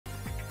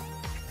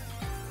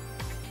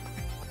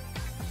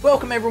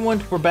Welcome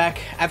everyone, we're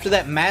back after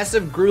that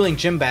massive grueling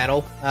gym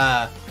battle.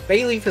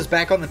 Bayleaf is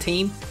back on the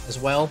team as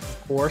well,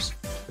 of course.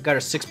 We got our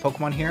 6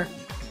 Pokemon here.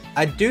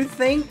 I do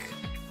think...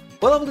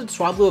 What level did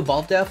Swablu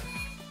evolve, Dev?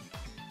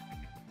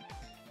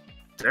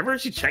 Did I ever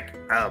actually check?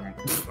 I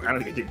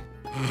don't think I did.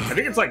 I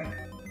think it's like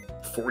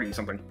 40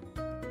 something.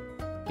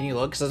 Can you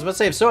look? Because I was about to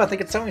say, if so, I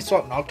think it's time we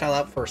swap Noctile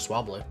out for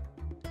Swablu.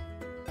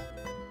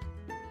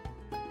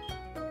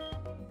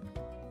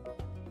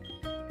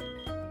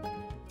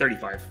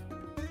 $35.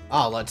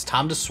 Oh, it's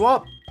time to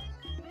swap.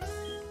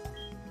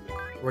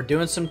 We're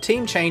doing some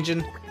team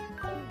changing.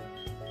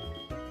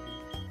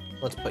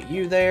 Let's put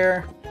you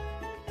there.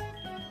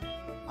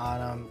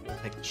 We'll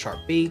take the Sharp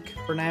Beak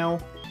for now.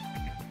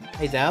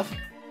 Hey, Dev.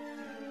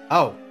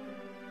 Oh.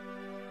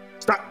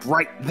 Stop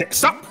right there.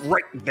 Stop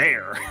right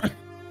there.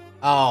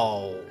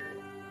 Oh.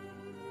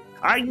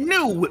 I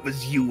knew it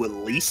was you,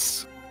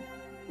 Elise.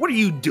 What are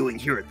you doing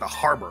here at the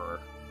harbor?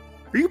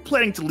 Are you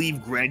planning to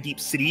leave Granite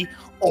City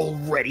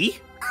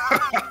already?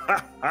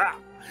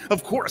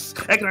 Of course,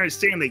 I can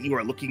understand that you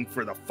are looking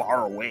for the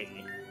far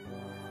away.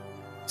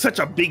 Such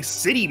a big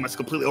city must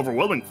be completely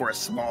overwhelming for a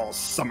small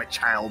summit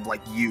child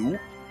like you.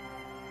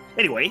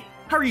 Anyway,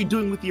 how are you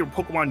doing with your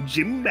Pokemon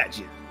gym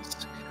badges?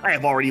 I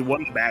have already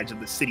won the badge of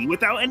the city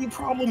without any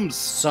problems.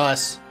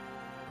 Sus.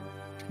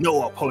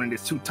 No opponent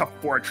is too tough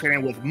for a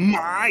trainer with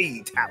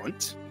my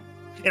talent.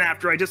 And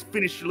after I just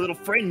finished your little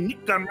friend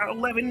Nick on Route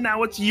 11,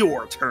 now it's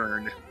your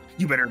turn.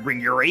 You better bring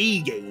your A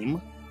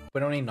game. We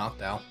don't need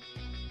Noctowl.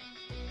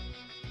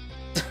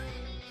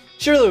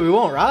 Surely we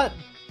won't, right?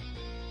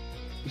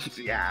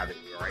 Yeah,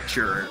 alright,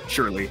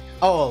 surely.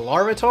 Oh, a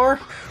Larvitar?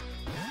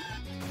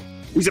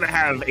 He's gonna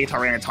have a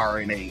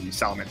Tyranitar and a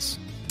Salamence.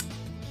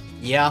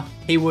 Yeah,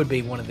 he would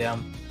be one of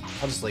them.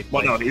 I'll just leave.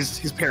 Well, no,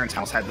 his parents'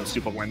 house had those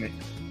super Pokemon in it.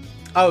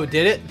 Oh,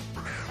 did it?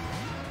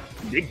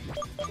 Did.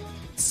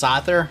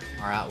 Scyther?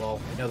 Alright,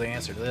 well, we know the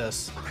answer to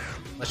this.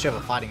 Unless you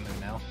have a fighting move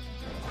now.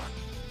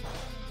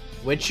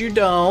 Which you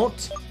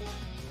don't.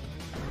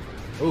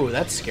 Ooh,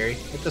 that's scary.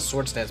 Hit the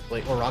Sword Stance,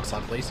 please. Or Rock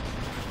Slide, please.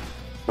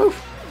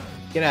 Poof!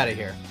 Get out of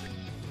here.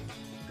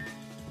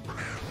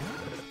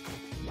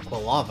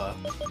 Quilava.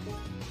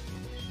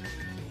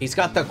 He's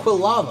got the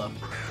Quilava.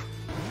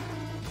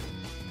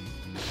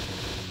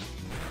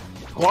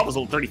 Quilava's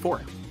level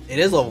 34. It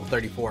is level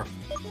 34.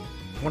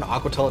 I'm gonna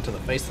Aqua Tail it to the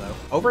face, though.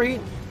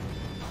 Overheat?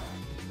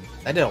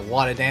 That did a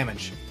lot of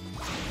damage.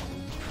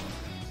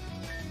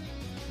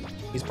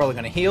 He's probably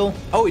gonna heal.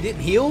 Oh, he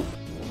didn't heal?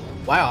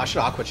 Wow, I should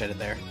Aqua Jet it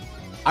there.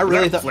 I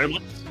really thought...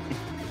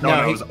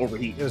 No, it was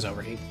Overheat. It was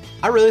Overheat.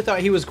 I really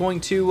thought he was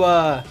going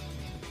to,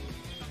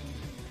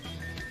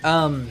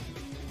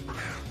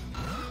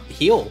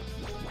 heal.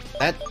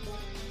 That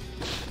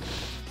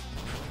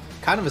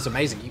kind of is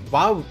amazing.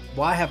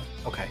 Why have...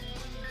 Okay.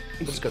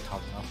 Let's go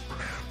talk about.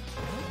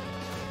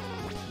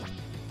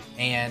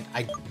 And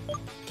I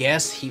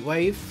guess Heat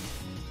Wave.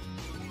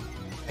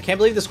 I can't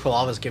believe this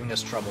Quilava is giving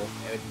us trouble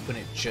when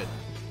it should.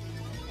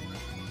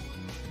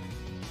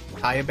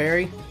 Kaya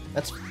Berry?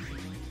 That's...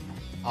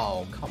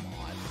 Oh, come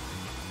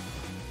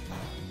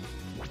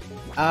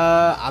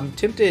on. I'm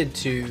tempted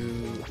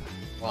to...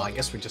 Well, I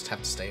guess we just have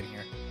to stay in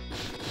here.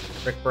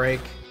 Brick Break.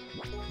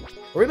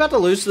 Are we about to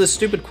lose to this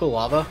stupid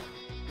Quilava?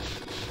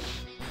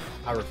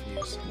 I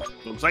refuse.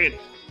 Looks like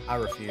it. I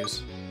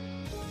refuse.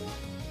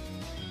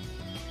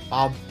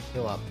 Bob,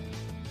 heal up.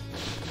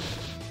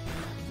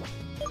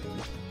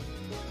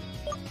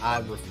 I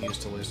refuse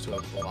to lose to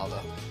a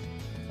Quilava.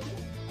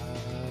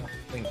 I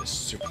think this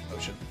Super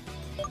Potion.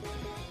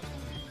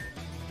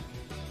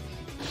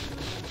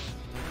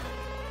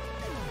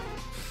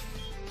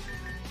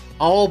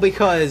 All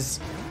because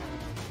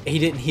he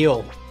didn't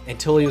heal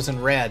until he was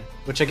in red,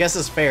 which I guess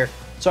is fair.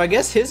 So I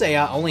guess his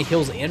AI only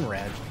heals in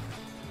red,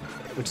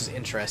 which is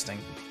interesting.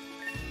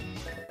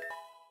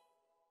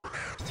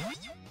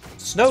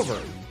 Snover.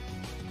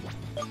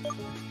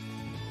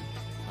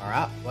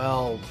 Alright,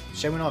 well,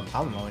 shame we don't have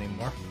Palmo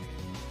anymore.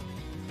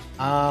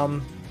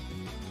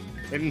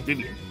 Maybe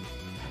Vivian.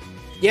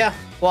 Yeah,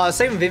 well, I was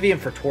saving Vivian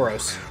for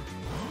Tauros.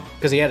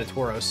 Because he had a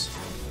Tauros.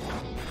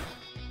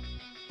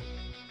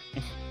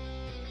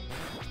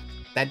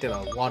 That did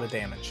a lot of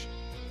damage.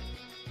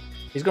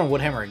 He's going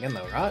Woodhammer again,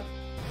 though, right?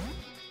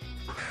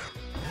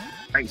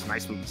 I think it's a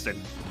nice move instead.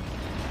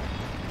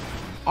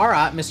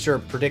 Alright,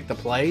 Mr. Predict the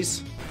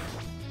Plays.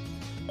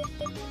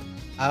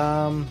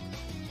 I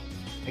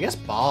guess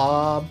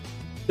Bob...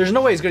 There's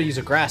no way he's going to use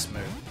a Grass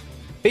move.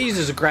 If he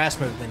uses a Grass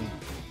move, then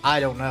I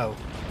don't know.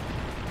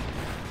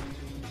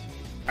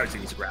 I would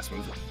think it's a Grass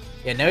move.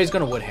 Yeah, now he's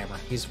going to Woodhammer.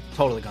 He's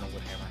totally going to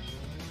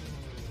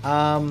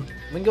Woodhammer.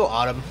 We can go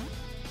Autumn.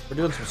 We're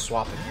doing some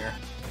swapping here.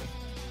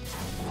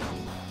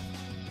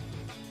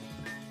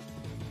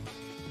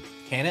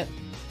 Can it?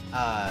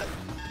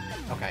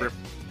 Okay.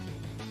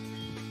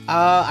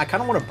 I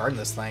kind of want to burn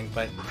this thing,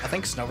 but I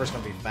think Snover's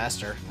going to be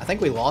faster. I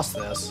think we lost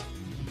this.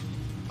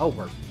 Oh,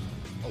 we're...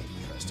 Oh,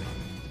 interesting.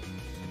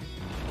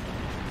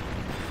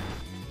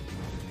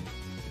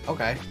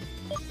 Okay.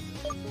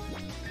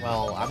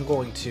 Well, I'm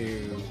going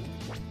to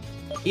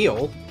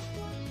heal.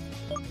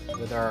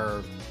 with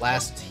our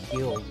last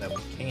heal that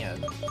we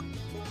can.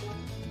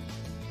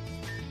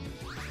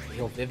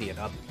 Heal Vivian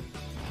up.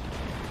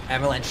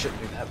 Avalanche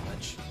shouldn't do that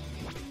much.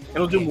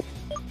 It'll do more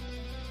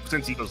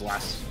since he goes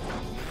last.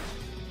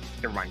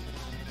 Never mind.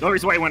 The only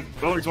reason why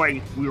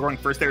we were going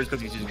first there is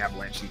because he's using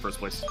Avalanche in the first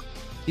place.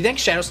 You think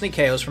Shadow Sneak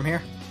KOs from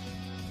here?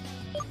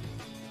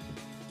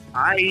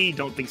 I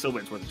don't think so,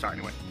 but it's worth a shot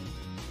anyway.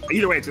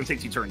 Either way, it's going to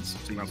take 2 turns,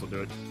 so you might as well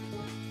do it.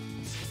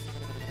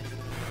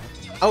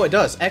 Oh, it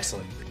does.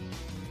 Excellent.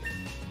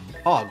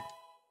 Hog.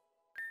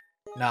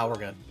 No, we're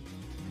good.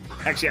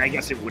 Actually, I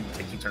guess it wouldn't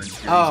take 2 turns.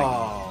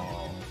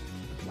 Oh.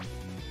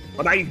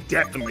 But I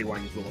definitely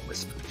want to use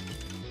Will-O-Wisp.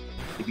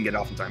 You can get it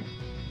off in time.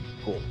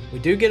 Cool. We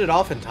do get it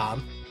off in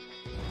time.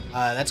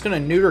 That's going to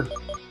neuter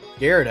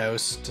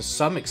Gyarados to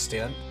some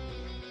extent.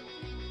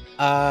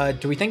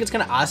 Do we think it's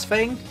going to Ice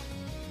Fang?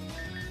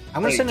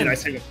 I'm going to send in... Did I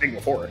say the thing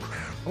before?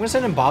 I'm going to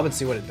send in Bob and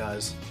see what it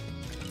does.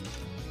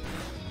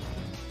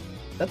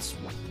 That's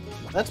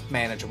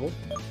manageable.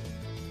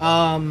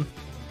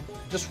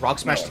 Just Rock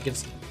Smash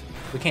against...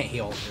 We can't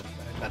heal.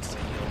 That's the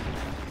heal.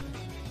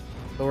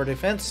 Lower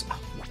defense.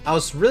 I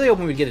was really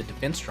hoping we'd get a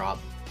defense drop.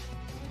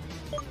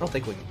 I don't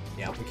think we can...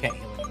 Yeah, we can't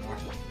heal anymore.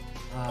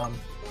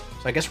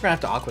 So I guess we're gonna have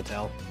to Aqua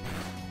Tail.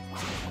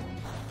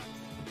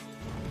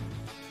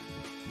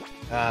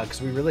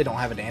 Because we really don't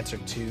have an answer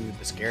to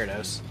this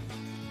Gyarados.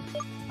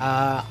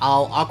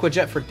 I'll Aqua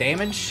Jet for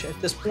damage at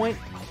this point.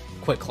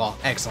 Quick Claw.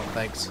 Excellent,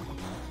 thanks.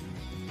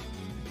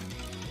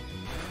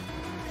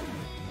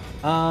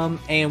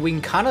 And we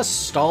can kind of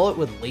stall it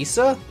with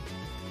Lisa.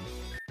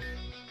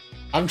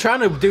 I'm trying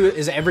to do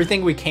is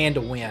everything we can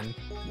to win.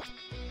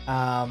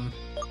 I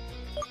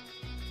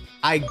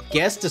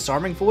guess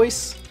Disarming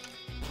Voice.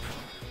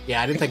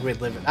 Yeah, I didn't think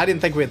we'd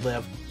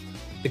live.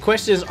 The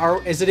question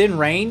is it in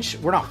range?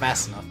 We're not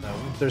fast enough though.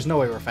 There's no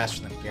way we're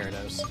faster than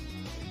Gyarados.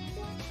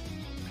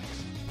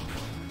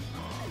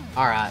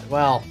 All right,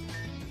 well,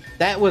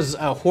 that was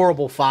a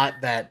horrible fight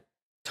that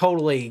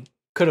totally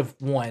could have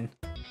won.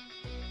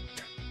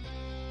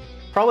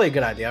 Probably a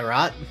good idea,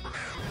 right?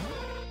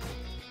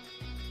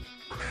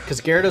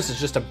 Because Gyarados is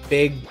just a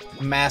big,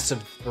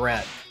 massive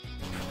threat.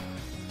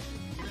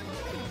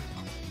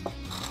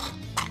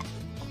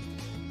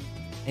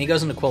 And he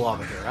goes into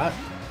Quilava here, right?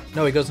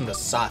 No, he goes into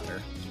Scyther,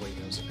 is what he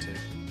goes into.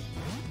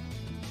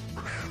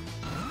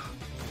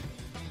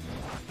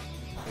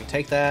 We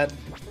take that.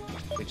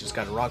 We just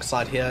got a Rock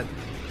Slide hit.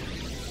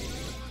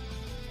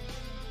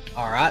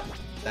 Alright,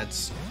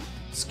 that's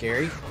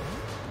scary.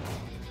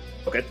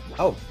 Okay.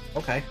 Oh,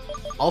 okay.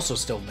 Also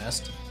still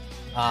missed.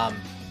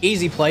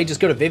 Easy play, just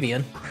go to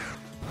Vivian.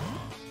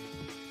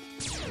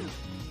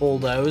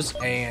 Bulldoze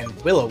and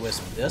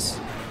Will-O-Wisp this.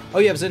 Oh,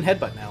 you have Zen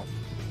Headbutt now.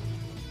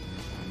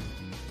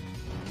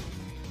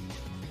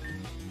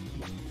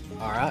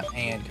 Alright,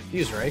 and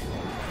Confuse Ray.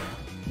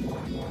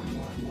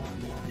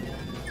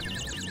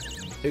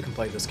 Who can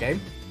play this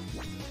game?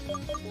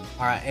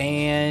 Alright,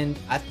 and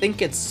I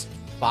think it's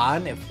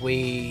fine if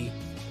we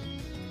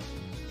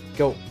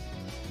go...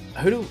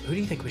 Who do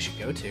you think we should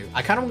go to?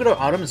 I kind of want to go to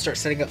Autumn and start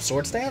setting up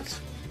Sword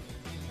Stance.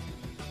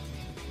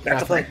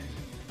 That's a plan.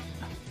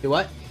 Do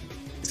what?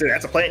 So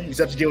that's a plan. You just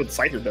have to deal with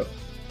Scyther, though.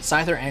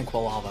 Scyther and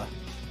Quilava.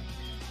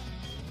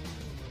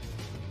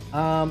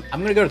 I'm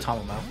gonna go to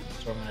Tomomo.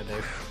 That's what I'm gonna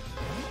do.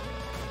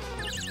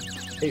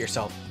 Hit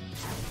yourself.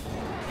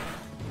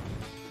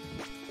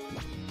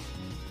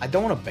 I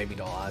don't want to baby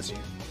doll eyes you.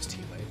 It's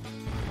too late.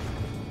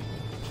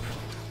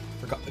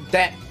 Forgot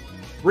that.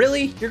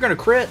 Really? You're gonna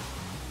crit?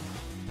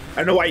 I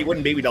don't know why you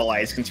wouldn't baby doll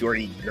eyes since you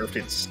already nerfed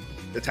its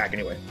attack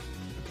anyway.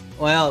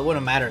 Well, it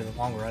wouldn't matter in the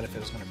long run if it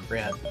was going to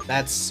crit.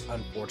 That's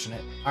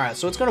unfortunate. Alright,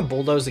 so it's going to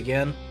Bulldoze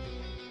again.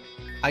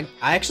 I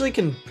actually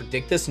can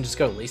predict this and just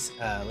go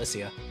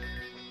Lycia.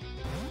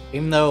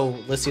 Even though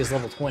Lycia's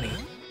level 20.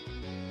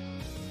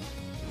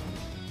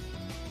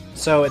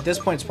 So at this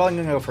point, it's probably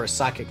going to go for a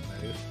Psychic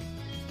move.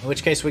 In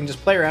which case, we can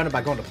just play around it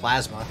by going to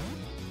Plasma.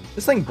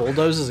 This thing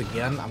Bulldozes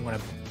again, I'm going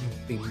to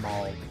be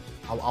mauled.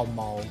 I'll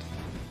mauled.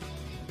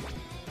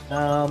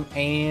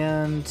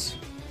 And...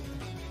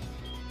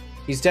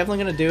 He's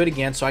definitely going to do it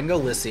again, so I can go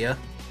Lycia.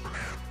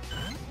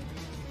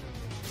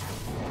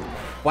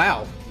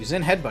 Wow, he's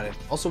in Headbutted.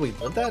 Also, we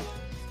lived that?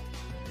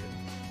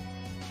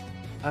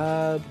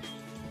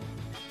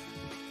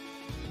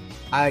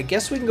 I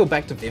guess we can go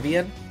back to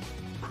Vivian.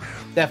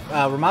 Def,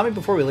 remind me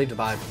before we leave to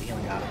buy the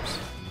healing items.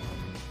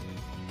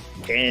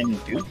 Can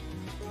do.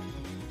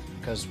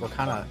 Because we're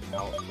kind of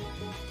out.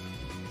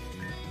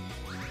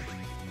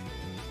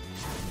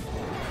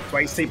 That's why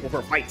you save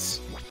for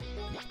fights.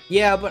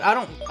 Yeah, but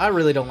I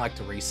really don't like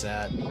to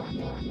reset.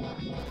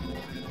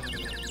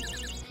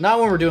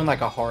 Not when we're doing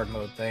like a hard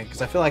mode thing,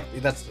 because I feel like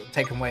that's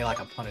taking away like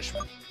a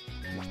punishment.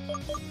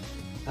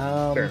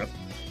 Fair enough.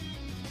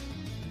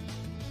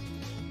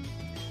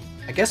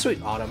 I guess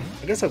Autumn.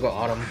 I guess I'll go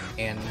Autumn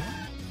and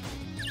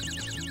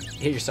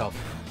hit yourself.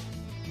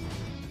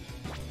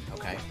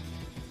 Okay.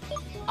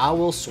 I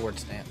will Sword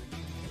Stamp.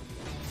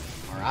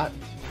 Alright.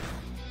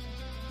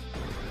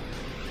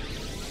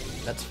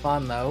 That's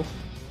fun though.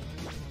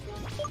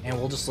 And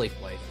we'll just Leaf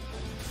Blade.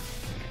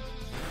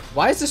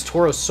 Why is this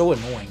Tauros so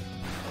annoying?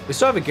 We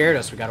still have a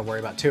Gyarados we gotta worry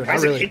about too. Why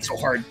does it hit so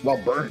hard while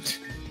burnt?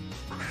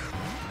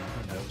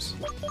 Who knows?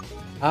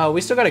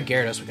 We still got a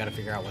Gyarados we gotta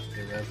figure out what to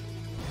do with.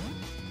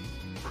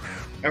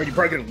 I mean, you're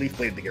probably gonna Leaf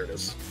Blade the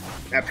Gyarados.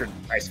 After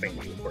Ice Fang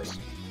you, of course.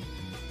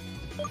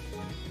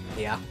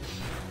 Yeah.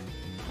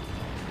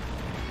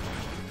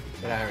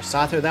 Get out of here.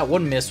 Sother, that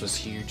one miss was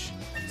huge.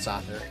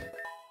 Sother.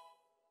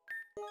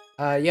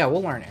 Yeah,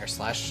 we'll learn Air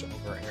Slash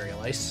over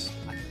Aerial Ace.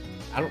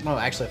 I don't know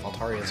actually if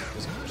Altaria is a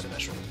physical or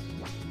special.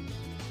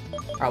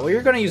 Alright, well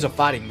you're gonna use a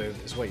fighting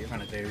move is what you're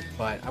gonna do,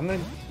 but I'm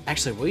gonna...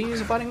 Actually, will you use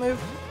a fighting move?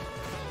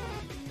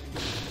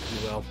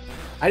 You will.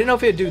 I didn't know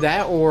if he'd do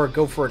that or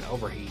go for an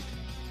overheat.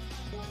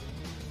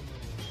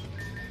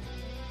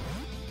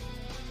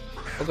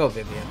 We'll go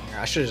Vivian here.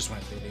 I should've just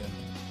went Vivian.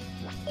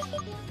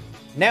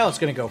 Now it's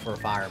gonna go for a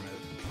fire move.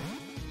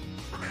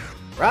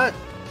 Right?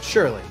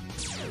 Surely.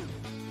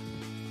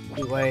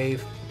 Heat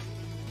Wave.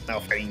 Now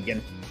fighting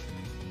again.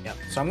 Yep,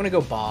 so I'm gonna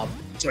go Bob.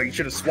 So you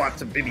should have swapped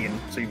to Vivian,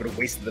 so you would have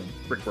wasted the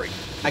Brick Break.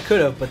 I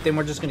could have, but then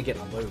we're just gonna get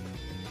in a loop.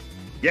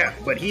 Yeah,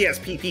 but he has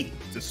PP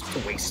just to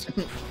waste.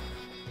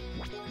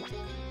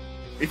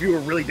 If you were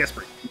really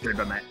desperate, you could have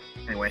done that.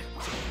 Anyway.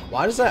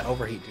 Why does that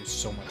overheat do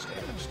so much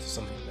damage to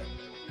something that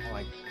I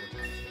like?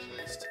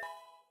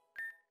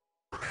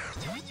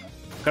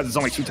 Because it's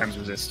only 2 times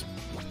resist.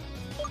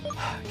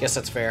 Guess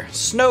that's fair.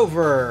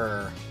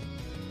 Snover!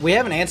 We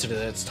haven't answered it,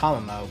 it's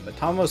Tamamo, but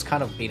Tamamo's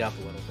kind of beat up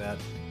a little bit.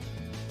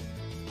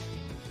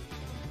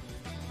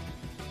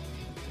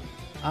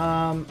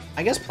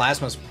 I guess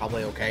Plasma's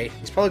probably okay.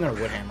 He's probably gonna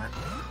Wood Hammer.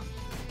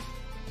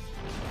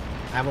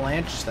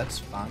 Avalanche, that's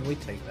fine, we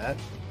take that.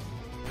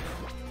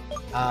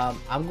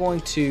 I'm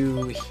going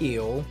to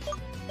heal.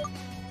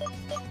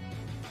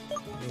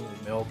 Ooh,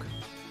 Milk.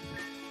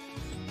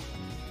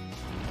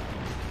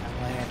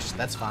 Avalanche,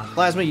 that's fine.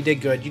 Plasma, you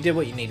did good. You did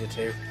what you needed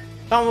to.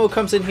 Tamamo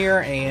comes in here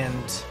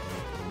and...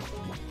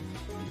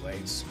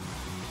 waits.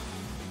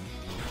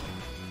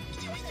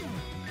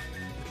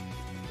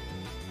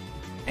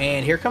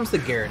 And here comes the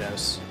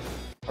Gyarados.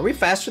 Are we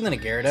faster than a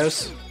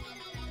Gyarados?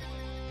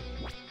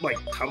 Like,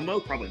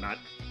 Tamamo? Probably not.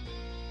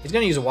 He's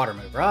gonna use a water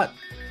move, right?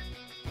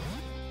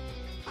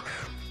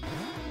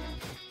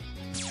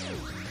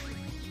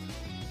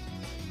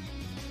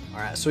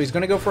 Alright, so he's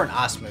gonna go for an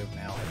Ice move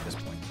now at this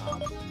point in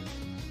time.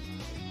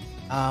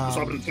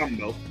 Swap it to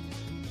Tamamo.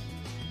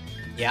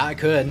 Yeah, I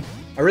could.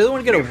 I really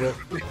want to get a will.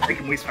 I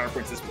can waste power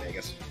points this way, I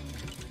guess.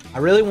 I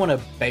really want to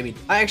baby.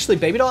 Actually,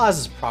 Baby Doll has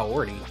his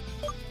priority.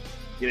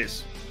 It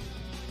is.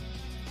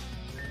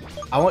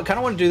 I kind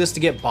of want to do this to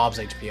get Bob's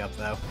HP up,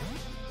 though.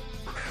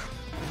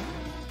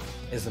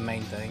 Is the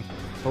main thing.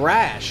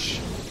 Thrash.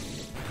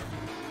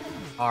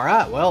 All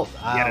right. Well,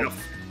 I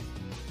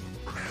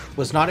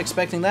was not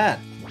expecting that.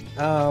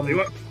 I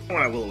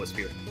want a Will-O-Wisp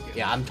here.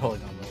 Yeah, I'm totally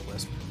going to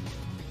Will-O-Wisp.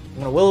 I'm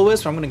going to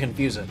Will-O-Wisp, or I'm going to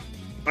confuse it.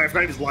 I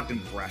forgot he was locked in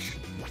Thrash.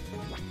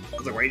 I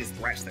was like, why is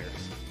Thrash there?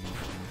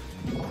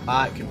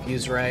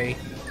 Confuse Ray.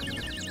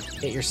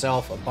 Hit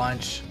yourself a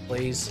bunch,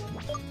 please.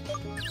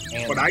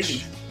 And but I can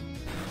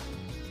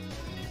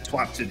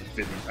swap to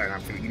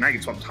Vivian. Now you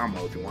can swap to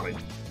Tamamo if you wanted.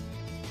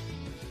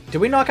 Did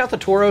we knock out the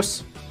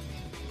Tauros?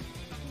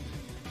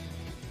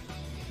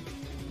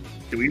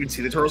 Did we even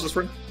see the Tauros this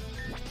spring?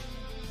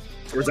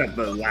 Or is that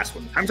the last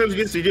one? How many times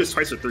did you do this?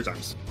 Twice or 3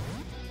 times?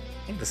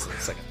 I think this is the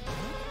second.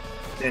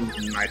 And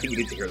I think you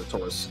need to hear the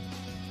Tauros.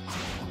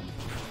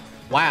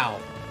 Wow.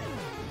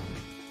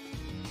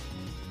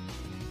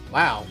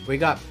 Wow, we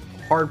got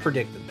hard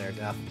predicted there,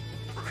 Death.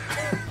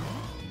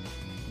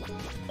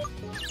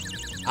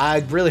 I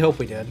really hope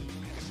we did.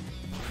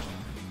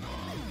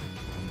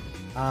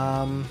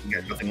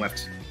 Yeah, nothing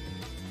left.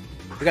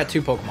 We got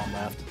 2 Pokemon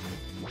left.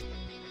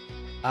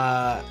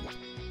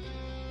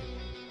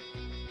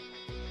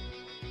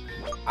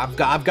 I've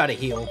got to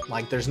heal.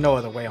 Like, there's no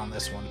other way on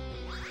this one.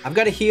 I've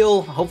got to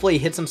heal. Hopefully he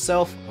hits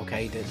himself.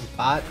 Okay, he didn't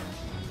fight.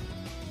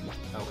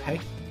 Okay,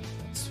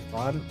 that's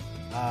fun.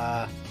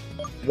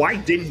 Why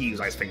didn't he use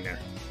Ice Fang there?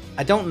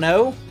 I don't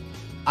know.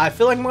 I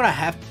feel like I'm gonna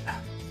have.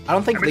 I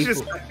don't think I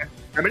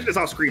mentioned this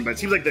off screen, but it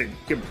seems like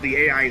the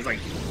AI is like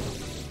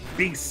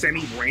being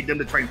semi-random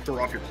to try and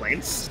throw off your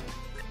plans.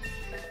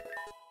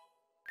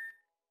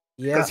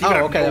 Yeah.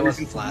 Oh, okay. That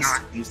wasn't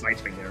last. Not use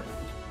Ice Fang there.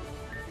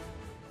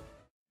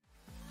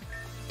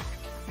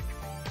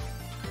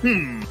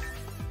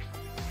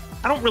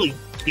 I don't really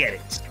get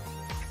it.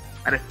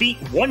 I defeat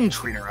one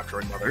trainer after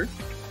another,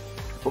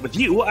 but with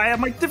you, I have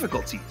my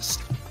difficulties.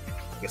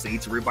 I guess I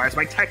need to revise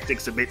my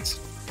tactics a bit.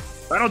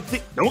 But I don't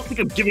think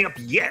I'm giving up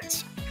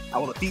yet. I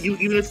will defeat you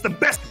even if it's the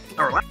best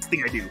or last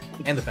thing I do.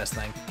 And the best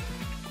thing.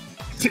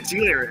 See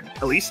you later,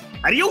 Elise.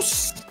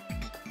 Adios!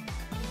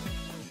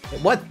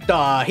 What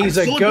the? He's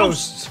a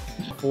ghost.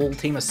 Full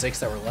team of 6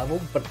 that were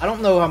leveled, but I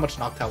don't know how much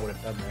Noctowl would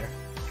have done there.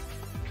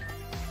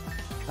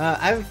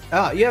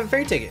 You have a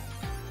ferry ticket.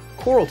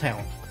 Coral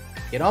Town.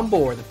 Get on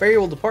board. The ferry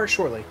will depart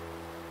shortly.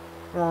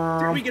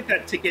 Did we get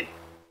that ticket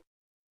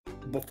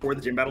before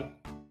the gym battle?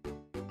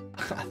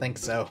 I think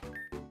so.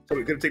 So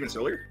we could have taken this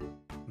earlier?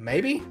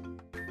 maybe?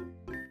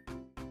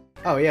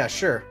 Oh, yeah,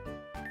 sure.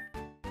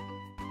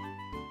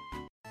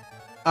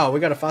 Oh, we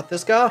gotta fight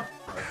this guy?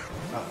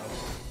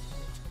 Uh-oh.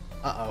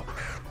 Uh-oh.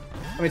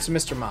 I mean, it's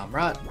Mr. Mom,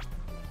 right?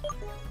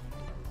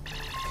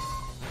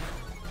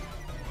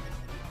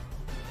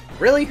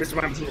 Really?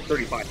 Mr. Mom's level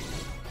 35.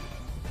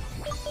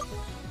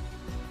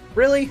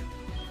 Really?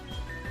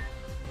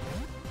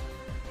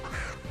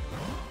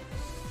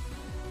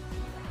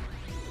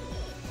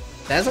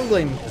 Dazzling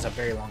Gleam is a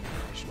very long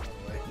animation, by the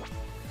way.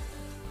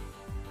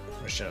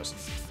 It shows.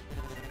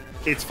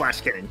 It's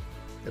Flash Cannon.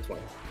 That's why.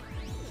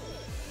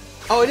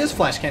 Oh, it is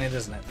Flash Cannon,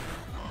 isn't it?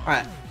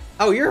 Alright.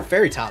 Oh, you're a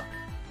fairy top.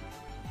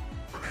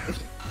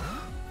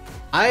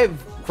 I've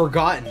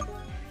forgotten.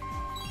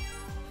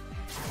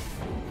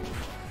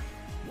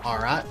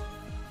 Alright.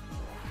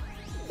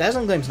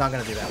 Dazzling Gleam's not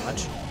going to do that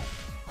much.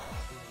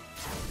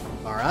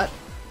 Alright.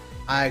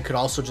 I could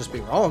also just be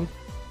wrong.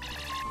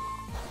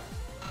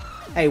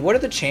 Hey, what are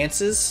the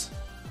chances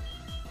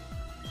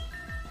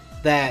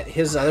that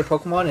his other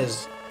Pokemon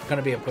is going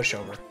to be a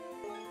pushover?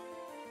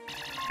 I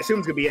assume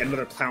it's going to be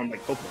another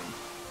clown-like Pokemon.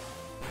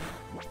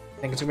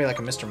 Think it's going to be like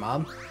a Mr.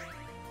 Mom?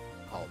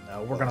 Oh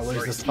no, we're going to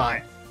lose this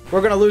fight. We're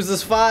going to lose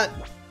this fight!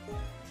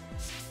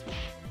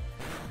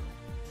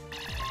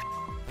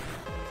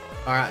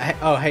 Alright,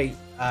 oh hey,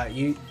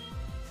 you...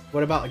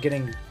 What about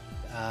getting,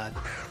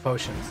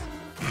 potions?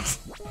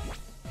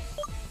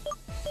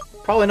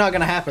 Probably not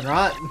going to happen,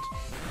 right?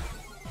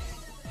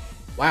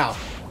 Wow.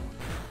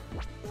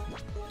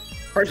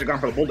 Probably should have gone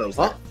for the bulldoze.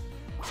 Oh.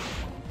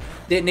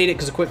 Didn't need it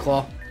because of Quick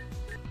Claw.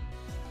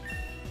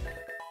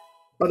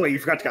 By the way, you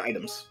forgot to get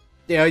items.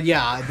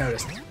 Yeah, I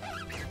noticed.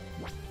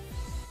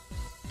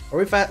 Are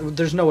we fast?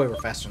 There's no way we're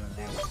faster than an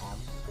Ambipom.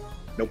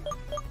 Nope.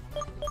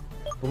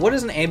 But what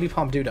does an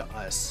Ambipom do to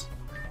us?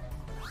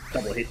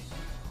 Double hit.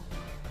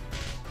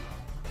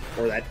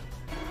 Or that.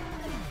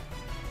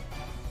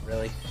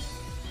 Really?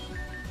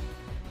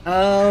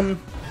 I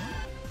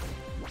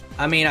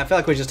mean, I feel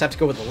like we just have to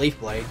go with the Leaf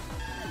Blade.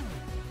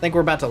 I think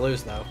we're about to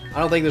lose, though. I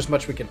don't think there's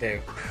much we can do.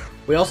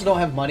 We also don't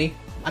have money.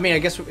 I mean, I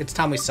guess it's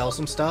time we sell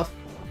some stuff.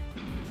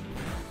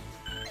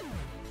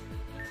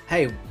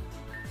 Hey,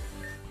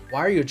 why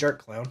are you a jerk,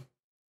 clown?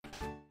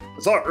 I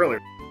saw it earlier.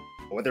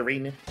 What they're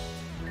reading it?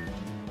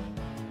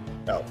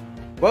 Oh.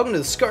 Welcome to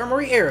the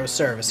Skarmory Aero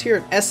Service.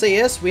 Here at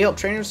SAS, we help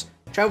trainers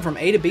travel from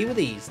A to B with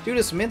ease. Due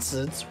to some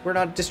incidents, we're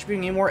not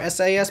distributing any more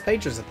SAS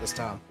pages at this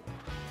time.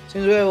 As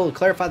soon as we're able to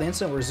clarify the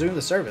incident, we'll resume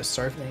the service.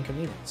 Sorry for the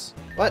inconvenience.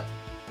 What?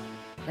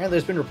 Apparently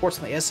there's been reports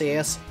on the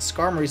SAS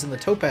Skarmories in the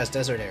Topaz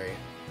Desert area.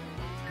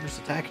 We're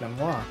just attacking them.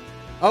 Why?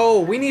 Oh,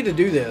 we need to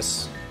do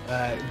this.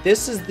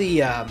 This is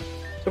the...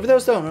 So for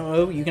those who don't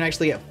know, you can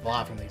actually get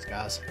fly from these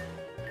guys.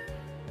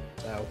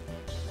 So,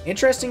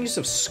 interesting use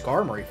of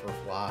Skarmory for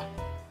fly.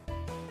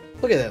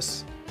 Look at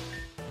this.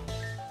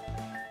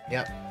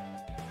 Yep.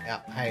 Yeah,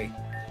 hey.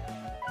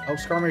 Hope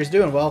Skarmory's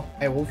doing well.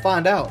 Hey, we'll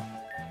find out.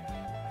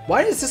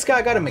 Why does this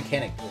guy got a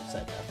mechanic tool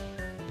set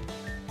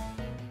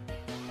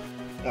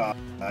up?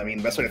 I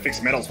mean, best way to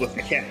fix metals with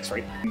mechanics,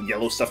 right?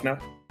 Yellow stuff now?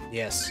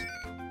 Yes.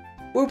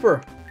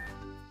 Whooper!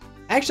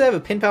 I actually have a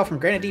pen pal from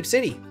Granite Deep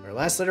City. Her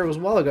last letter was a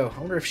while ago. I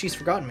wonder if she's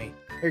forgotten me.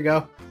 Here you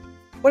go.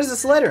 What is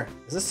this letter?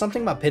 Is this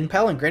something my pen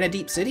pal in Granite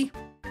Deep City?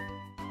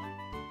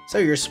 So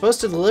you're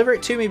supposed to deliver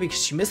it to me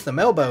because you missed the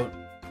mail boat.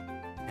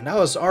 And I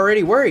was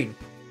already worried.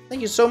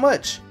 Thank you so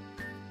much.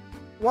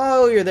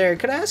 While you're there,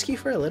 could I ask you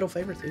for a little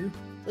favor too?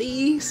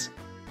 Please?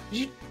 Could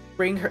you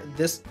bring her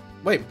this...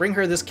 Wait, bring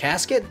her this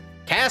casket?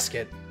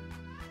 Casket?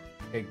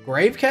 A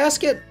grave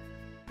casket?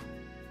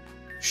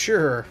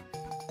 Sure.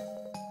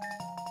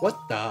 What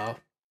the...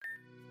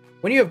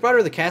 When you have brought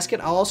her the casket,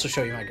 I'll also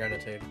show you my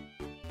gratitude.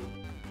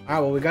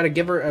 Alright, well, we gotta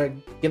give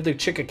the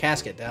chick a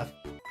casket, Death.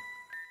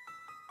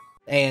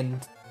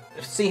 And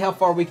see how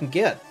far we can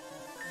get.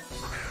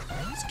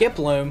 Skip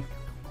Loom.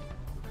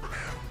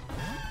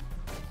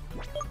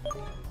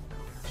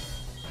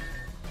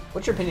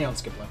 What's your opinion on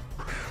Skip Loom?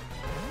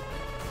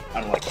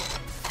 I don't like it.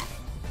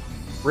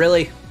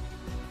 Really?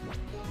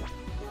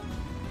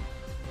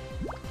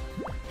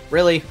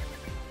 Really?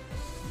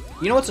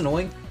 You know what's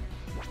annoying?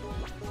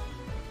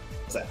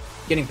 What's that?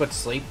 Getting put to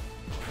sleep.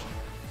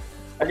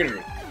 I can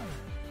agree.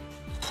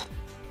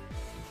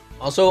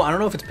 Also, I don't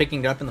know if it's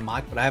picking it up in the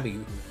mic, but I have a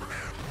Yoo-hoo.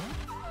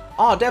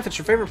 Oh, Def, it's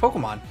your favorite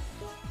Pokemon.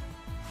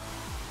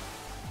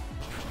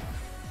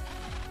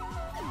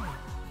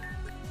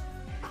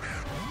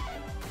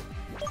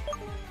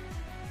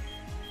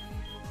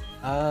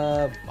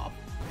 Bob.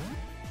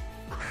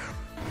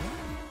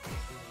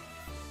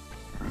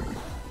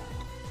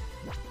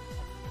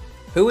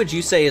 Who would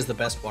you say is the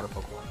best water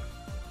Pokemon?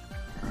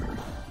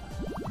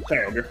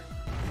 Kyogre.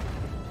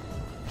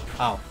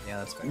 Oh, yeah,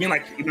 that's fair. You mean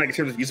like in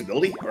terms of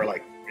usability, or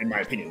like in my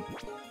opinion?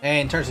 And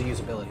in terms of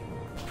usability.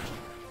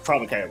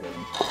 Probably Kyogre.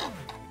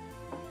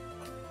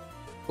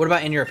 What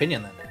about in your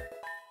opinion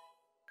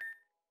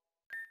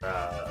then?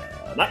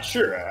 Not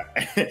sure.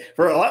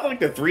 For a lot of like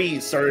the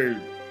 3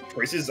 starter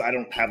choices, I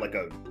don't have like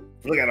a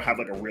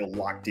real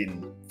locked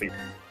in favorite.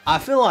 I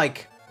feel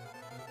like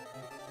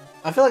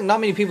I feel like not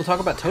many people talk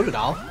about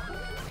Totodile.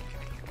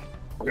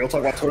 We'll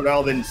talk about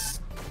Totodile than...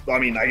 I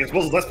mean, I guess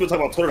less people talk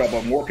about Totodile,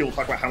 but more people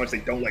talk about how much they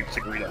don't like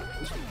Chikorita.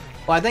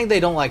 Well, I think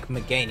they don't like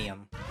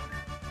Meganium.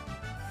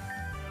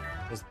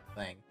 Is the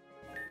thing.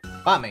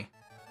 Bought me.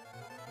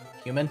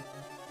 Human.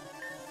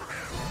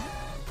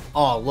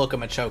 Oh, look, a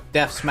Machoke.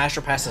 Def, smash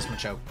or pass this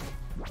Machoke.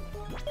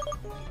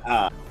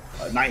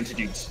 Not into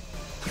dudes.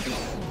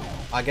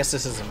 I guess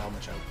this is a no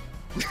Machoke.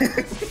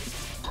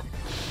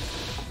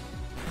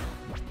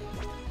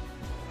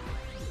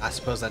 I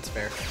suppose that's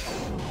fair.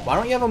 Why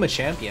don't you have a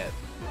Machamp yet?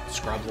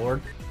 Scrub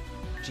Lord?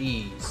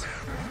 Jeez.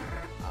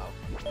 Oh.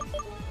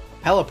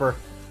 Pelipper.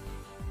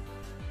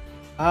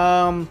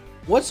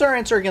 What's our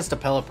answer against a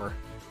Pelipper?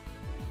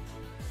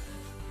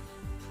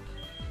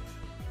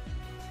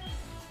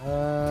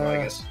 I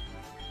guess.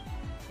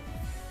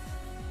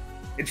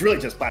 It's really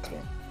just Plasma.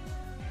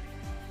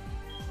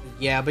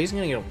 Yeah, but he's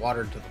gonna get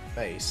watered to the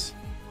face.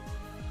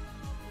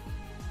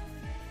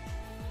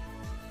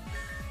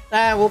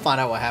 We'll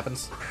find out what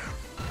happens.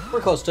 We're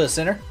close to the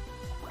center.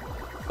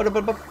 I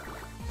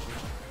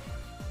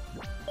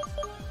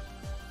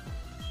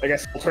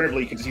guess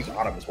alternatively you can just use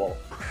Autumn as well.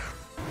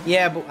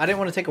 Yeah, but I didn't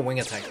want to take a wing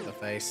attack to the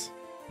face.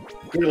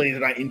 Clearly they're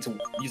not into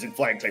using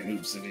flag type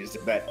moves, if you just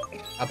did that.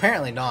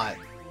 Apparently not.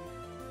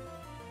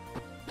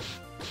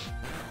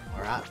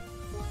 Alright.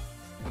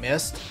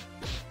 Missed.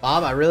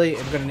 Bob, I really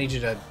am gonna need you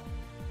to...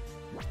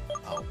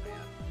 Oh, man.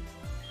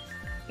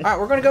 Alright,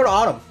 we're gonna go to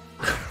Autumn.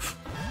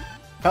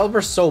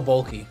 Pelipper's so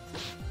bulky.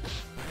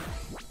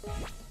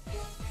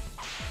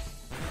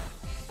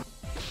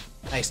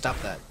 Hey, stop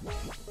that.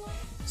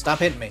 Stop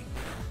hitting me.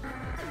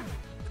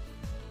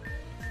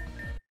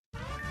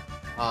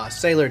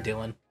 Sailor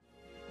Dylan.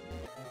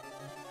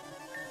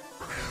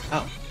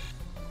 Oh.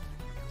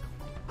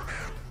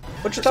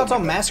 What's your thoughts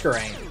on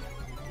Masquerain?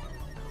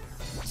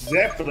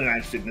 Definitely not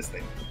interested in this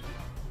thing.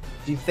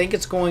 Do you think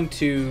it's going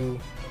to...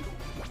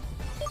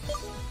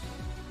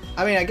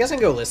 I mean, I guess I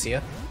can go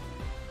Lycia.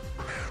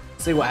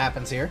 See what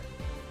happens here.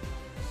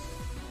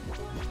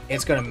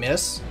 It's gonna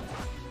miss.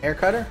 Hair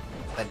Cutter.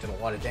 That did a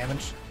lot of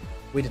damage.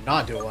 We did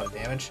not do a lot of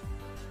damage.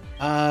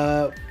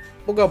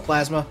 We'll go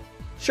Plasma.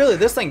 Surely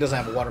this thing doesn't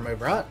have a water move,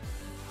 right?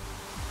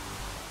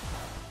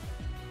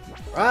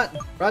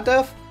 Right,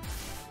 Def?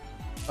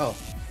 Oh.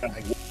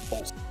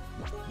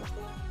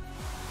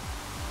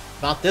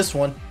 Not this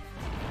one.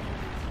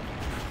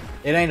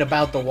 It ain't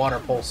about the water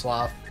pulse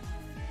sloth.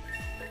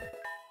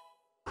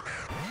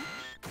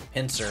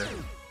 Pinsir.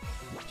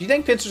 Do you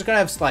think Pinsir's gonna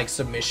have, like,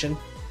 submission?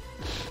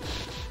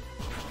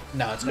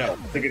 No, it's no.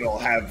 gonna... I think it'll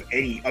have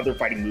any other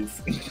fighting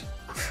move.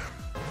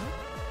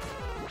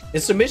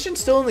 Is submission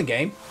still in the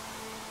game?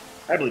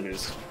 I believe it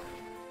is.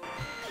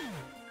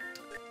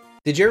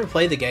 Did you ever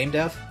play the game,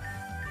 Def?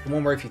 The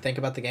one where if you think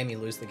about the game, you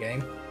lose the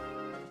game?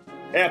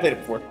 Yeah, I played it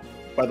before.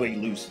 By the way,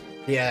 you lose.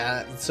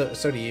 Yeah, so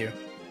do you.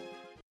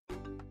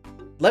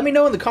 Let me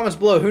know in the comments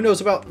below who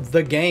knows about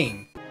the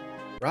game.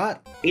 Right?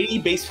 80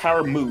 base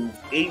power move,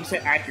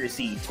 80%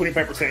 accuracy,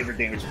 25% of your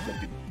damage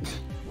inflicted.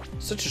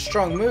 Such a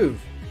strong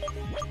move.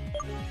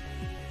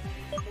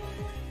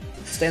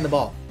 Stay in the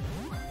ball.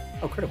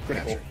 Oh, critical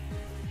capture.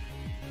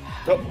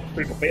 Oh,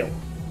 critical fail.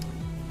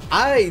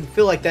 I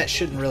feel like that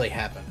shouldn't really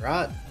happen,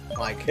 right?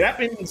 Like, it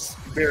happens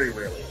very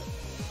rarely.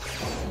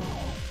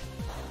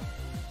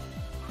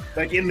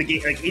 Like in the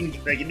game, like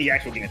in the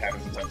actual game, it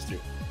happens sometimes too.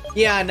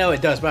 Yeah, I know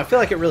it does, but I feel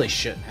like it really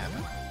shouldn't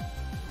happen.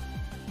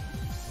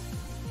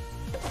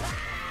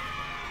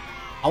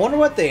 I wonder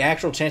what the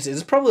actual chance is.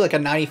 It's probably like a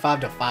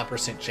 95 to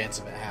 5% chance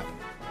of it happening.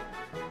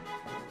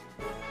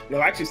 No,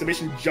 actually,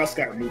 submission just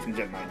got removed from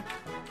Gen 9.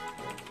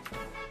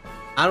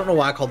 I don't know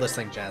why I call this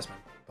thing Jasmine,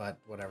 but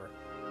whatever.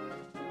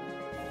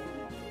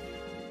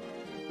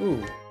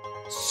 Ooh.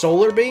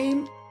 Solar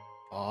Beam?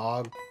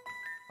 Oh.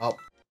 Oh.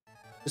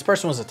 This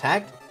person was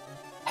attacked?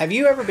 Have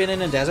you ever been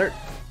in a desert?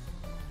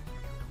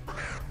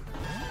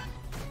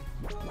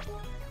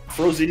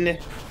 Frozen,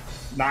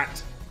 not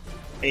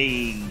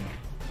a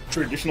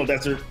traditional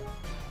desert.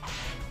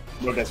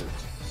 No desert.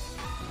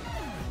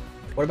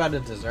 What about a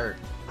dessert?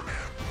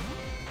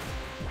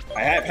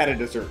 I have had a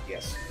dessert,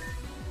 yes.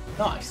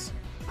 Nice.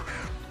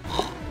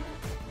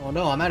 Oh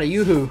no, I'm out of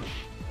Yoo-hoo.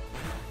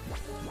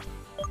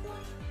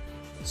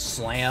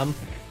 Slam.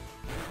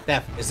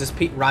 Def, is this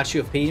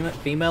Raichu a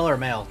female or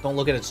male? Don't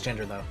look at its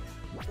gender though.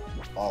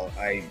 Oh,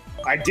 I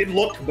did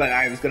look, but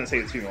I was gonna say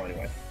it's female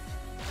anyway.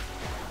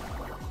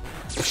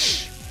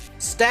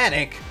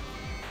 Static.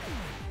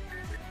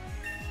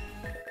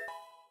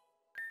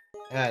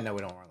 No,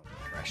 we don't want to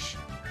refresh.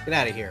 Get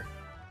out of here.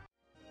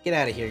 Get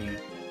out of here, you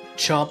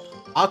chump.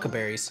 Aka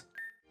berries.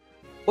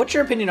 What's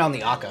your opinion on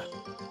the Aka?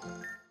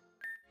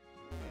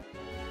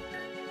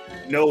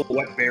 Know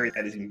what berry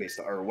that is even based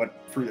on, or what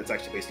fruit it's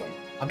actually based on.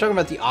 I'm talking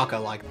about the Aka,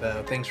 like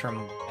the things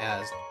from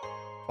as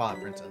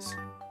Twilight Princess.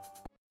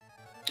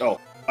 Oh,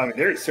 I mean,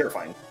 they're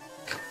terrifying.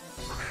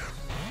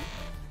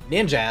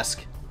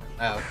 Ninjask.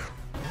 Oh.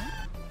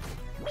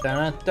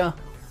 Da-da-da.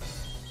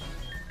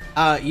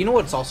 You know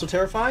what's also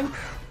terrifying?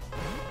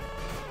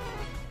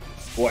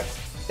 What?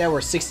 that we're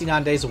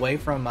 69 days away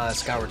from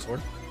Skyward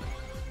Sword.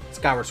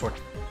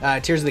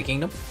 Tears of the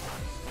Kingdom.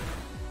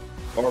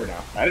 Over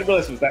now. I didn't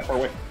realize it was that far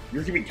away.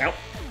 You're keeping count?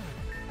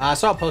 I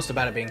saw a post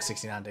about it being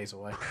 69 days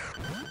away.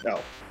 No.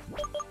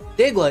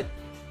 Diglett.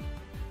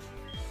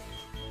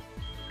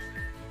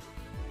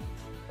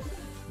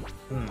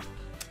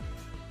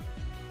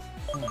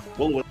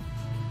 Well,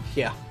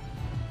 Yeah.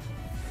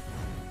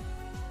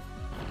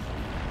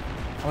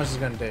 How much is it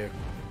gonna do?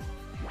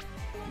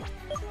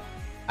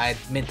 I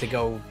meant to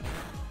go...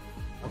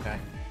 Okay.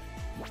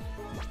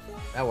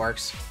 That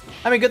works.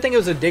 I mean, good thing it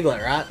was a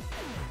Diglett, right?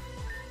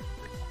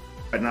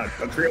 but not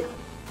a trio.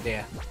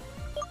 Yeah.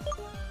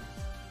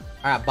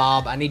 Alright,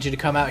 Bob, I need you to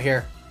come out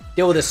here.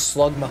 Deal with this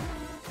Slugma.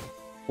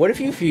 What if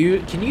you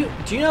fuse... do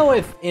you know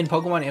if in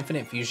Pokemon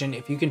Infinite Fusion,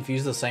 if you can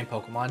fuse the same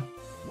Pokemon?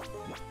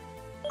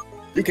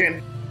 You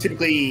can.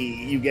 Typically,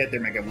 you get their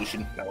Mega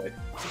Evolution that way.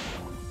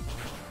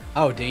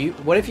 Oh, do you?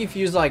 What if you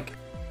fuse, like,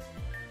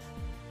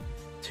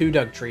 2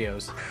 Doug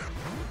Trios?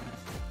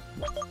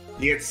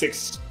 You get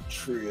 6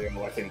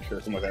 trio, I think,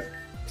 or something like that.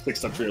 6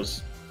 sub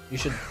trios. You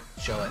should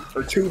show it.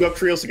 Or 2 Doug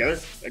trios together,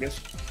 I guess.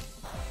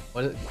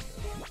 What does it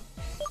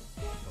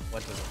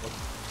look like?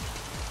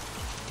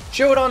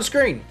 Show it on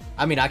screen!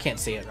 I mean, I can't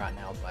see it right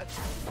now, but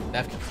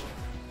Def can see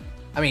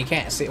it. I mean, he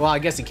can't see it. Well, I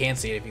guess he can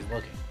see it if he's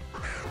looking.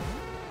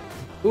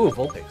 Ooh,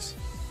 Vulpix.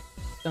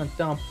 Dun,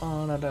 dun,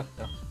 dun, dun, dun,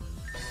 dun.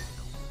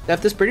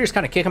 Def, this breeder's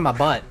kind of kicking my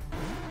butt.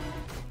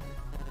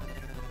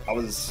 I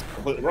was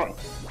completely wrong.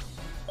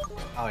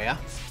 Oh, yeah?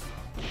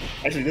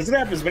 Actually, does it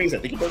have as many as I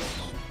think it does?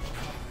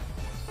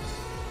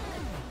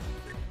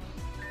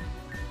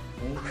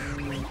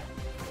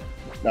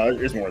 No,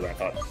 there's more than I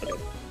thought.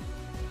 Okay.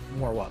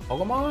 More what?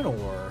 Pokemon,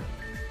 or...?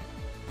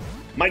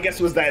 My guess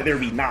was that there'd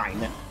be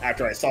 9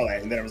 after I saw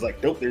that, and then I was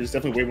like, nope, there's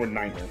definitely way more than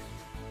 9 here.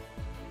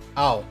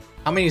 Oh,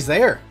 how many's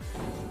there?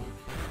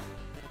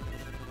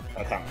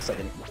 I'll count in a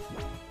second.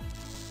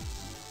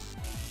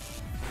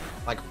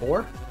 Like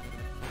 4?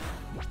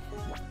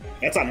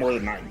 That's not more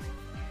than 9.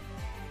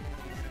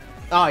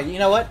 Oh, you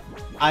know what?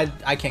 I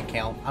can't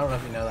count. I don't know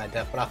if you know that,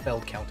 Def, but I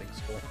failed counting in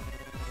school.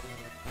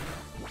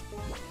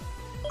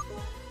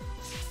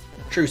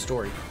 True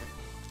story.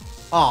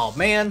 Oh,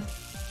 man.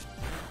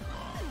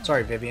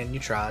 Sorry, Vivian, you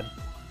tried.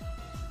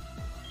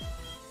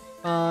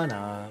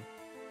 Nah.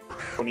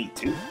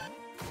 22?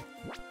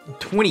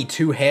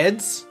 22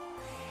 heads?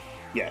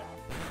 Yeah.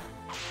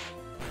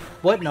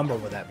 What number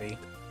would that be?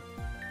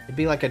 It'd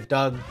be like a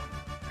Doug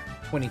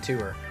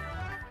 22er.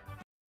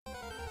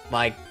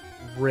 Like,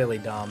 really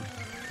dumb.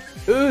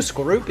 Ooh,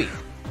 Skorupi.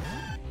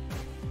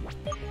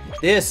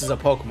 This is a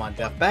Pokemon,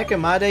 Def. Back in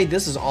my day,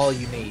 this is all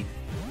you need.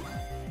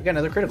 We got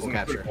another critical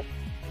capture.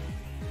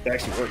 It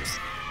actually works.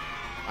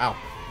 Wow.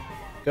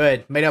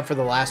 Good. Made up for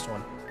the last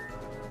one.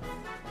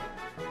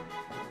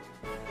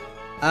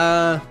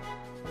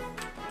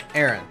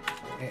 Aaron.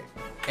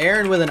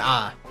 Aaron with an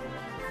I.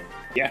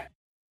 Yeah.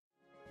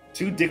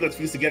 2 Diglets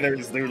fused together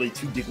is literally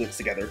 2 Diglets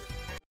together.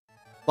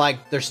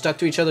 Like, they're stuck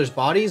to each other's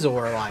bodies,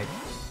 or like...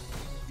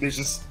 There's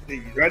just...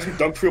 You imagine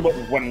Doug Trio, but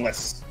with 1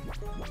 less.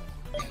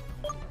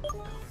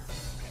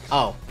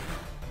 Oh.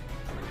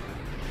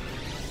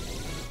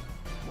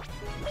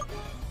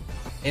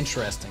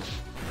 Interesting.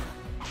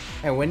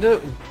 Hey,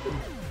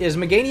 is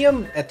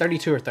Meganium at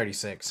 32 or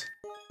 36?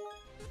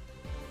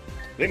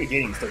 I think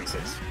Meganium's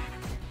 36.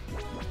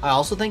 I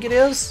also think it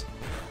is.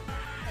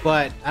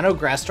 But I know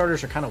grass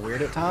starters are kind of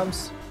weird at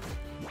times.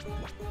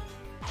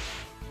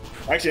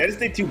 Actually, I just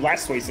did 2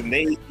 Blastoise, and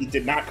they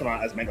did not come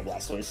out as Mega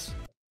Blastoise.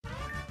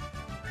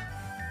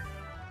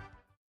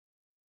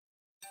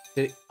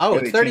 Oh,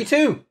 it's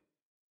 32!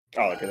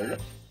 Oh, okay, there we go.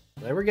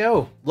 There we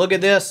go. Look at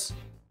this.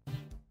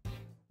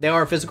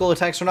 Our physical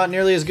attacks are not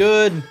nearly as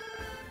good.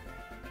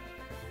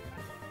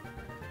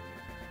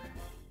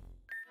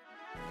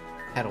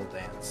 Petal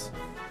Dance.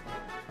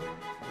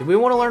 Do we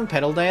want to learn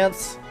Petal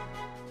Dance?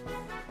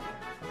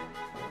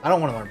 I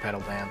don't want to learn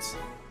Petal Dance.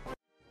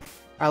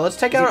 Alright, let's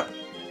take out...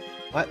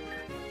 What?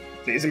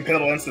 Isn't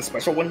Petal Dance the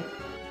special one?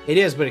 It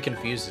is, but it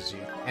confuses you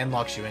and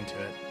locks you into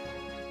it.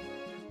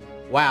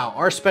 Wow,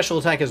 our special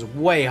attack is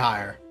way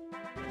higher.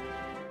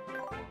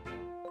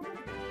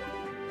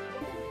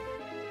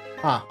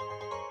 Huh.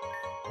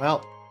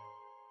 Well,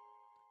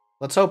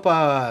 let's hope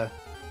a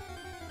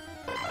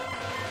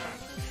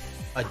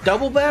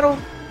double battle?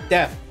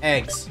 Def,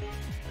 eggs.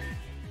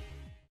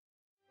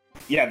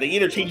 Yeah, they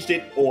either changed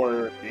it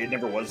or it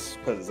never was,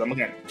 because I'm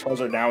looking at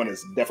Charizard now and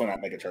it's definitely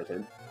not Mega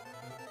Charizard.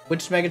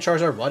 Which Mega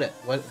Charizard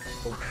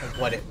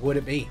would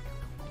it be?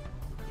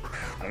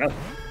 I don't know.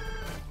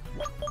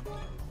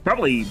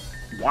 Probably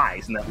Y,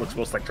 isn't that looks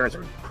most like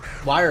Charizard?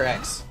 Y or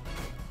X?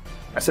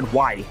 I said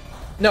Y.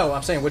 No,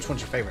 I'm saying which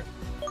one's your favorite?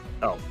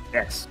 Oh,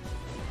 X.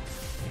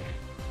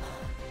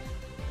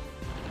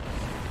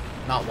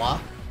 Not Y?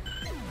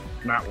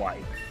 Not Y.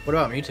 What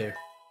about Mewtwo?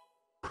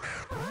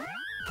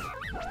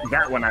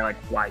 That one I like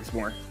Y's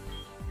more.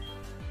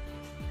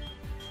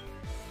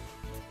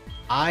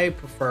 I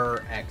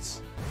prefer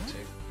X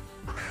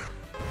too.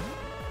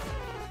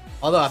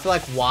 Although I feel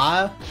like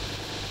Y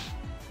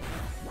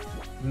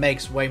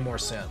makes way more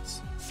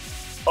sense.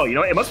 Oh, you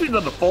know, it must be the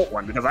default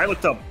one, because I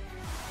looked up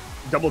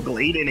double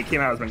Glade and it came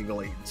out as Mega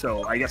Glade.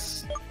 So I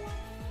guess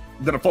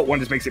the default one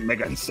just makes it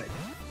Mega insane.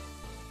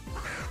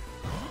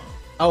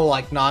 Oh,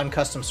 like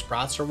non-custom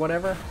sprots or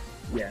whatever?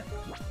 Yeah.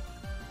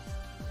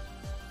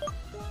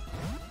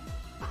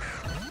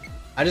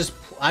 I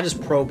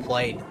just pro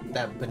played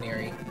that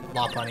Baneri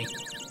Lopunny.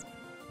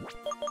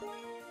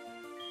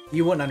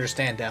 You wouldn't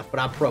understand, Def, but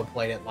I pro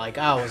played it like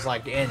I was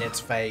like in its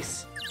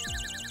face.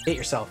 Hit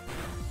yourself.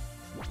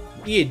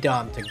 You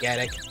dumb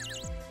Togetic.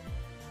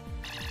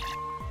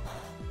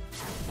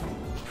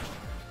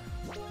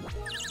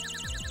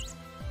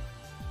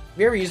 Have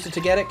you ever used a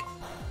Togetic?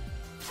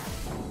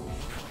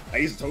 I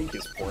used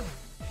Togekiss port.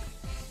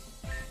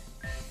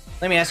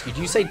 Let me ask you,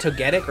 do you say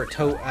Togetic or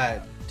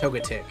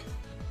Togetic?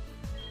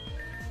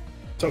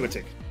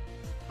 Togetic.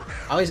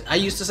 I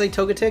used to say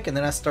Togetic, and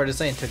then I started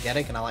saying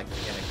Togetic, and I like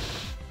Togetic.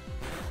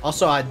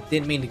 Also, I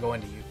didn't mean to go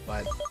into you,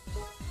 but...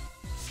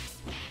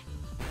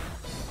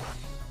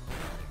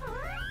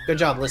 Good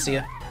job,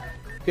 Lycia.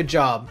 Good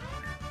job.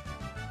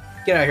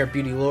 Get out of here,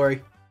 Beauty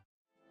Lori.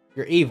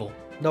 You're evil.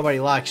 Nobody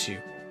likes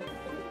you.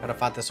 Gotta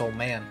fight this old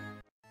man.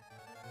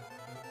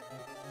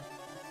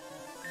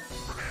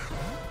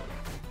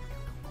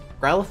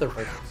 Growlithe or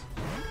Vulpix?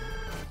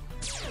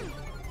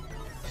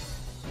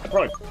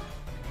 Probably.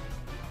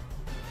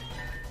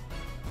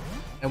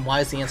 And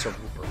why is the answer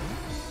Wooper?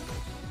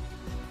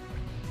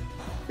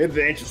 It's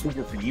the answer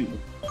Wooper for you.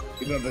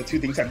 Even though the two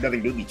things have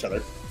nothing to do with each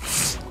other.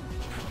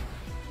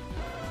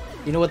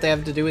 You know what they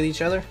have to do with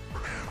each other?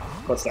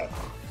 What's that?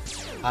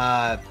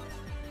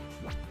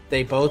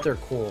 They both are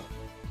cool.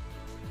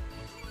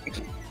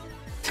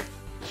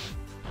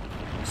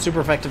 Super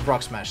effective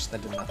Rock Smash.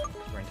 That did nothing.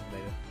 Very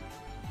intimidated.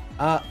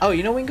 Oh,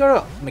 you know, we can go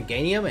to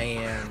Meganium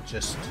and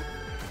just...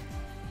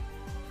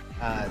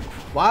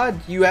 why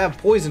do you have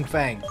Poison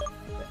Fang?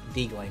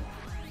 Deagling.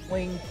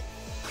 Wing.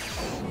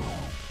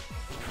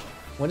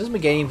 When does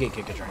Meganium get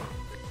Giga Drain?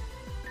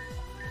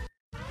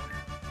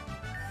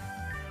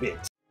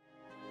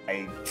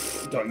 I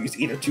don't use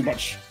either too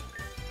much.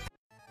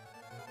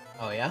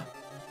 Oh, yeah?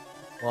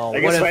 Well,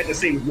 I guess if I had to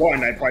say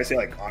one, I'd probably say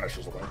like Oddish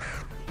or something.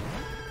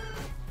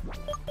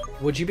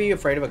 Would you be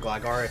afraid of a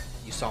Gligar if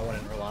you saw one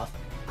in real life?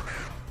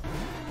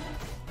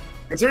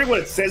 Considering what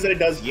it says that it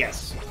does,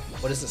 yes.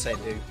 What does it say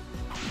do?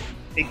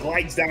 It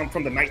glides down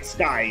from the night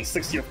sky,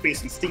 sticks to your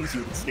face, and stings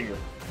you with a stinger.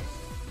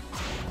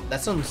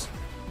 That sounds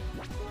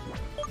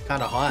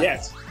kind of hot.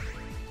 Yes.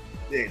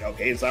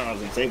 Okay, it's not what I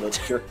was going to say, but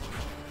sure.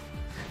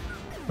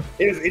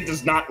 It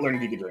does not learn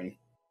Giga Drain.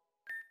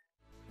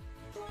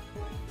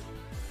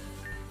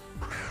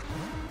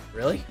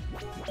 Really?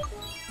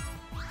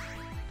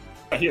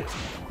 Right here.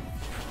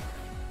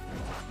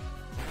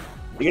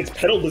 It gets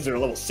Petal Blizzard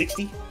at level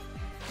 60.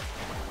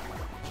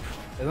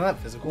 Isn't that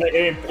physical?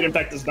 It in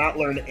fact does not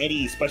learn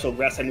any special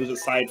grass type moves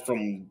aside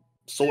from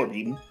Solar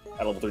Beam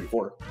at level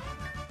 34.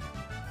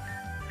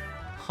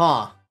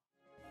 Huh.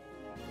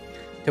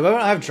 Do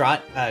I have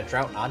Drought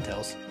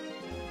Ninetales?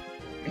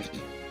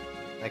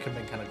 That could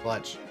have been kind of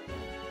clutch.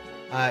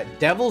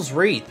 Devil's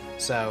Wreath,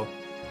 so...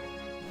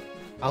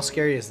 How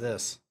scary is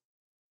this?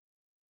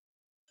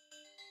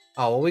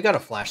 Oh, well, we got a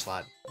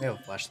flashlight. We have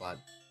a flashlight.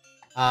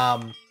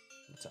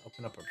 Let's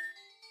open up a...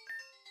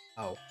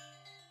 Oh.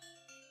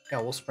 Yeah,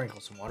 we'll sprinkle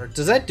some water.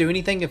 Does that do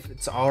anything if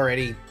it's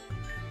already,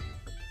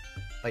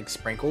 like,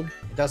 sprinkled?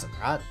 It doesn't,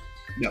 right?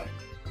 No. I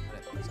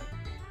didn't think so.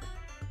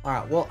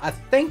 Alright, well, I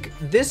think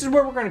this is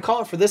where we're going to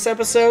call it for this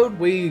episode.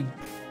 We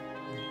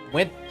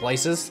went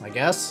places, I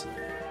guess.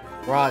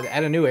 We're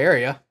at a new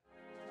area.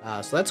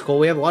 So that's cool.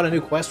 We have a lot of new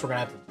quests we're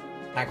going to have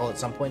to tackle at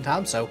some point in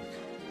time. So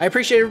I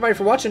appreciate everybody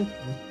for watching.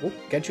 We'll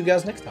catch you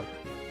guys next time.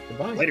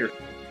 Goodbye. Later.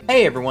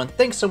 Hey everyone,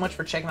 thanks so much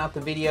for checking out the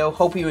video.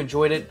 Hope you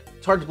enjoyed it.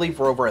 It's hard to believe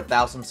we're over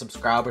 1,000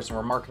 subscribers and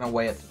we're marking our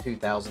way up to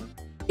 2,000.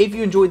 If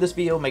you enjoyed this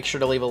video, make sure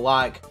to leave a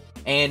like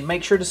and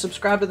make sure to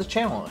subscribe to the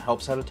channel. It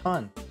helps out a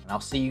ton. And I'll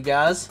see you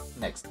guys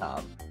next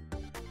time.